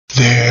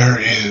There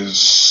is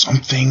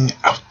something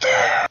out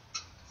there.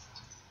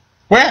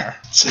 Where?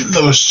 It's in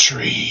those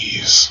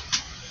trees.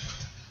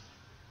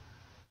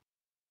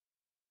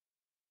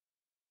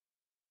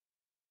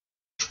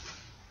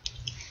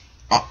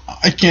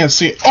 I can't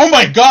see it. Oh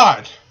my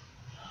god!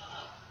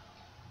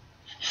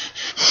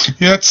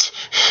 It's...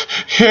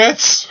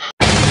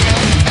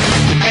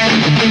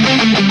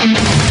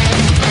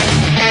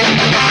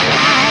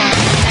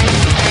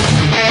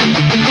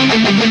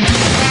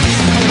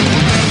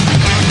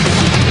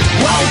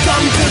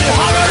 Welcome to the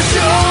horror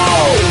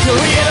show. To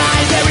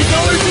realize there is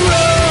nowhere to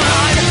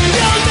run.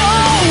 Don't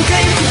know who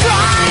came to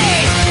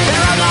try.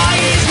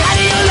 Paranoia is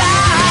hiding your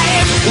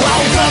life.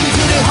 Welcome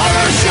to the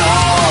horror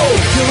show.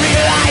 To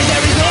realize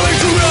there is nowhere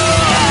to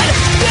run.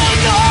 Don't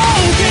know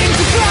who came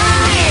to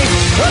try.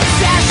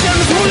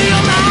 Obsessions rule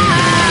your mind.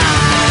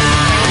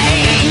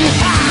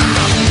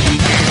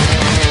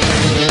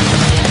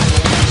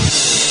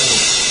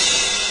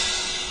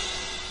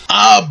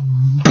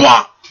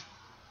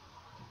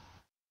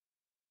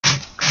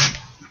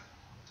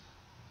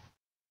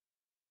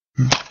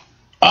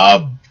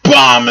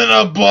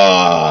 Abominable!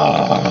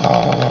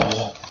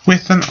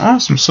 With an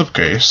awesome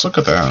slipcase. Look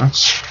at that.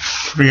 That's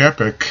pretty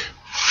epic.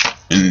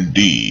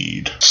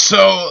 Indeed.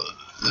 So,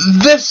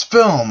 this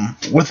film,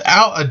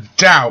 without a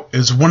doubt,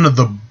 is one of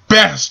the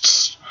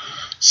best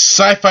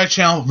Sci-Fi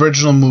Channel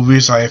original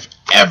movies I have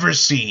ever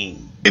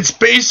seen. It's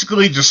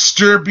basically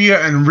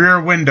Disturbia and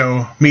Rear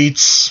Window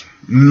meets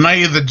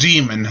Night of the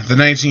Demon, the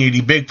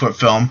 1980 Bigfoot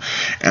film,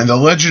 and The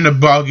Legend of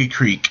Boggy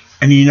Creek.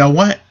 And you know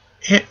what?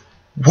 It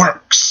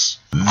works.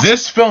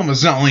 This film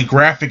is not only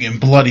graphic and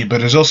bloody,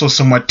 but is also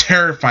somewhat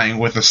terrifying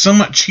with a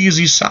somewhat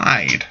cheesy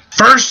side.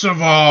 First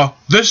of all,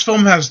 this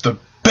film has the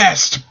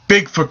best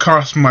Bigfoot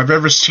costume I've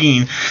ever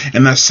seen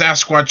in a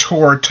Sasquatch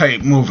horror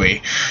type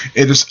movie.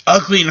 It is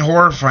ugly and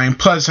horrifying,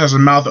 plus has a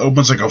mouth that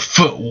opens like a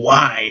foot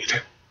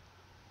wide.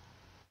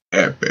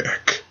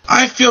 Epic.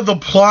 I feel the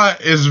plot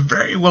is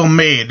very well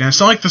made, and it's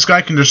not like this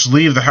guy can just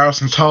leave the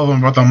house and tell them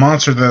about the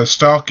monster that is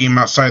stalking him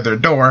outside their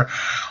door.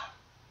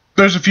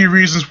 There's a few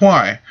reasons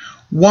why.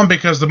 One,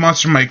 because the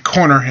monster might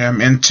corner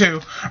him, and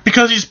two,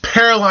 because he's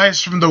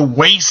paralyzed from the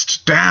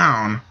waist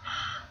down.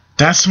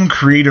 That's some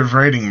creative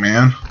writing,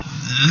 man.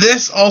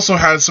 This also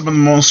had some of the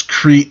most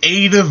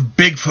creative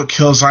Bigfoot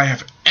kills I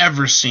have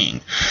ever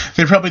seen.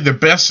 They're probably the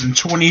best in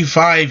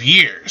 25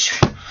 years.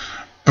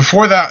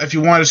 Before that, if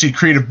you wanted to see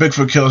creative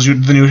Bigfoot kills,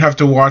 then you would have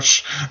to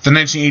watch the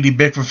 1980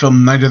 Bigfoot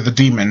film Night of the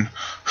Demon.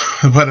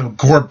 What a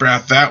gore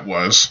bath that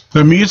was.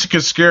 The music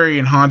is scary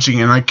and haunting,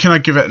 and I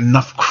cannot give it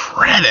enough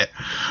credit.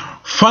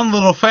 Fun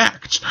little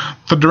fact.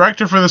 The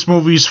director for this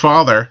movie's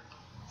father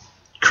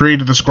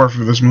created the score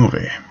for this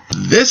movie.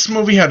 This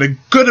movie had a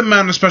good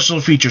amount of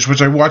special features,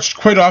 which I watched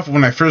quite often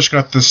when I first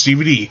got this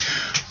DVD.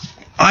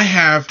 I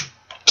have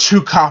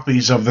 2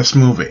 copies of this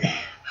movie.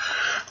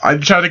 I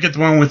tried to get the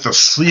one with the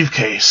sleeve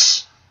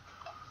case.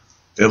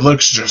 It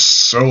looks just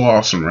so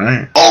awesome,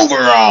 right?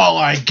 Overall,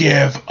 I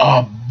give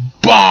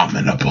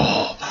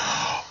Abominable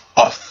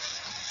a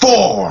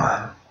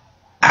 4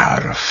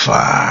 out of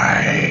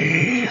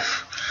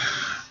 5.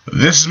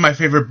 This is my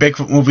favorite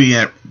Bigfoot movie,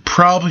 and it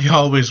probably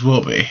always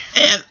will be.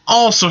 And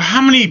also,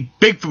 how many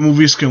Bigfoot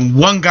movies can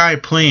one guy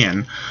play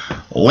in?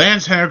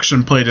 Lance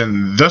Henriksen played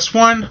in this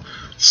one,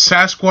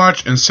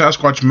 Sasquatch, and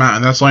Sasquatch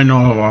Mountain. That's all I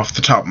know of off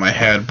the top of my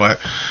head, but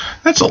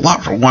that's a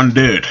lot for one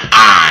dude.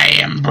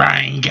 I am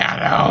Brian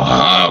Gatto,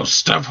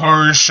 host of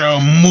Horror Show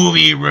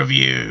Movie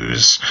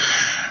Reviews.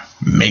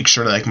 Make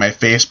sure to like my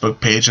Facebook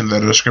page in the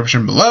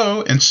description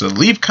below, and to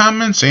leave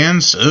comments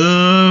and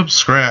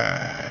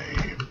subscribe.